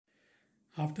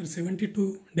After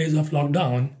 72 days of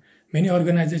lockdown, many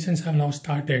organizations have now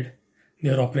started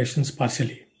their operations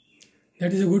partially.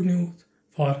 That is a good news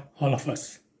for all of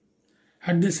us.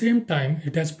 At the same time,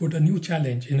 it has put a new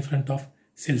challenge in front of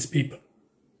salespeople.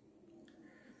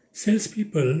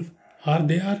 Salespeople are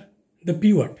the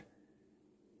pivot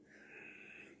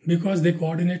because they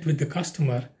coordinate with the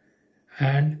customer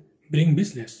and bring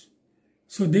business.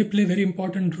 So they play a very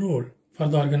important role for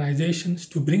the organizations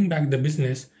to bring back the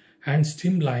business and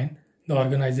streamline the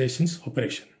organization's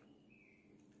operation.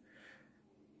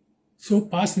 So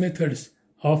past methods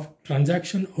of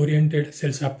transaction-oriented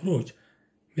sales approach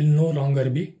will no longer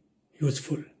be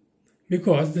useful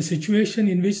because the situation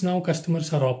in which now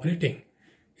customers are operating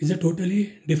is a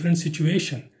totally different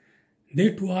situation.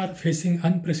 They too are facing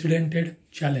unprecedented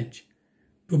challenge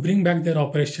to bring back their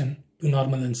operation to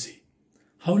normalcy.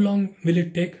 How long will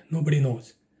it take? Nobody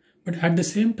knows. But at the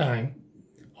same time,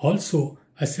 also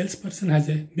a salesperson has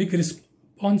a big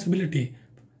responsibility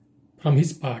from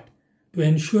his part to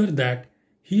ensure that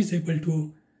he is able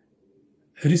to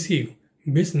receive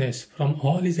business from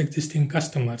all his existing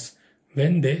customers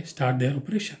when they start their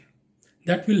operation.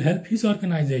 That will help his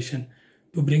organization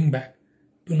to bring back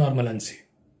to normalcy.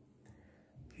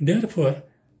 Therefore,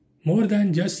 more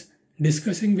than just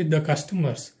discussing with the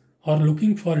customers or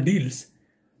looking for deals,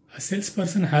 a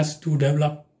salesperson has to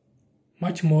develop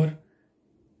much more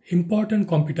important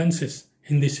competencies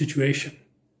in this situation.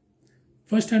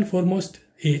 First and foremost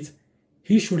is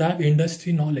he should have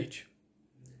industry knowledge.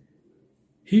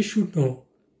 He should know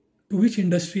to which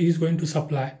industry he is going to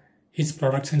supply his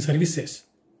products and services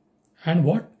and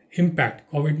what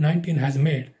impact COVID-19 has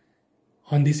made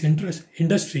on this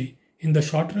industry in the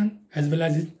short run as well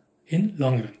as in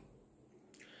long run.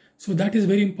 So that is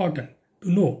very important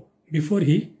to know before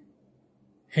he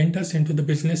enters into the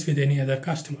business with any other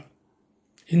customer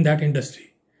in that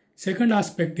industry. Second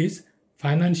aspect is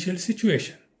financial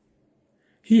situation.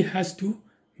 He has to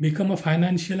become a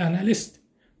financial analyst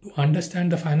to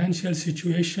understand the financial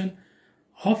situation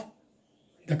of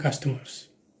the customers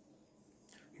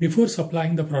before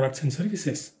supplying the products and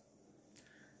services.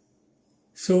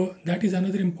 So that is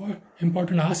another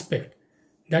important aspect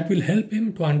that will help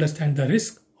him to understand the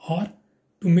risk or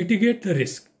to mitigate the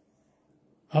risk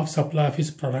of supply of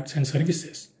his products and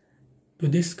services to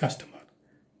this customer.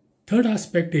 Third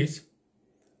aspect is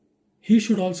he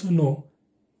should also know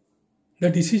the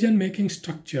decision-making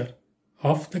structure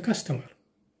of the customer.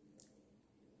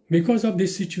 Because of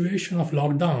this situation of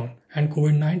lockdown and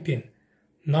COVID-19,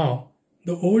 now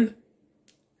the old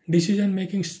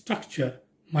decision-making structure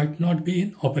might not be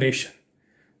in operation.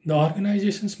 The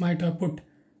organizations might have put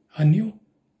a new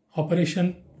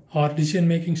operation or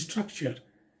decision-making structure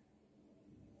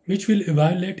which will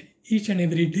evaluate each and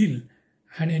every deal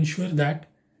and ensure that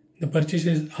the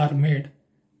purchases are made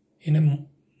in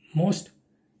a most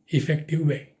effective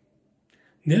way.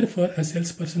 Therefore, a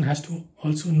salesperson has to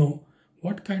also know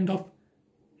what kind of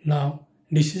now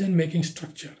decision-making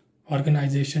structure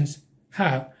organizations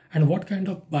have and what kind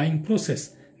of buying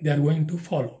process they are going to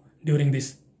follow during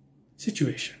this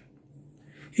situation.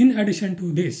 In addition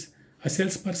to this, a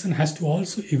salesperson has to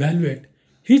also evaluate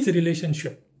his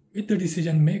relationship with the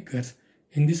decision makers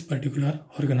in this particular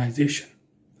organization.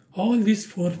 All these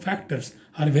four factors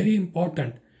are very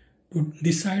important to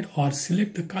decide or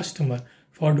select the customer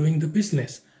for doing the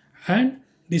business and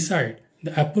decide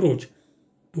the approach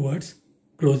towards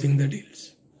closing the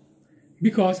deals.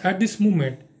 Because at this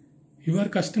moment, your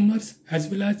customers as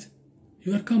well as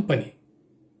your company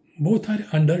both are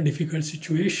under difficult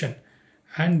situation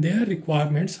and their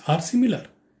requirements are similar.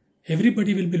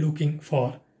 Everybody will be looking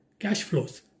for cash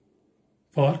flows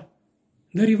for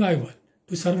the revival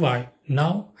to survive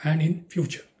now and in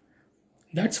future.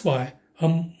 That's why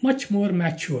a much more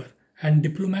mature and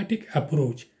diplomatic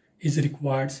approach is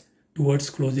required towards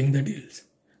closing the deals.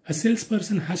 A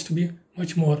salesperson has to be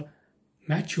much more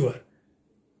mature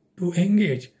to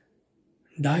engage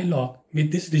dialogue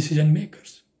with these decision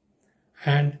makers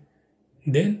and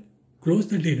then close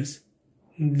the deals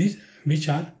which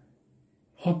are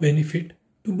of benefit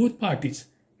to both parties,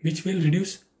 which will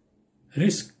reduce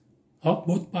risk of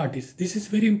both parties. This is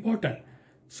very important.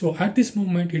 So at this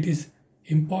moment, it is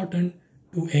important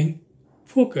to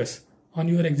focus on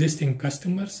your existing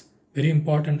customers, very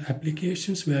important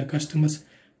applications where customers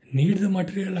need the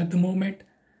material at the moment,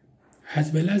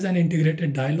 as well as an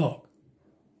integrated dialogue,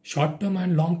 short-term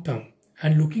and long-term,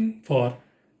 and looking for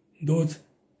those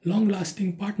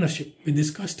long-lasting partnership with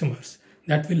these customers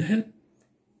that will help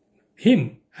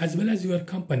him as well as your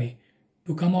company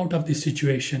to come out of this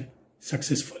situation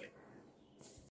successfully.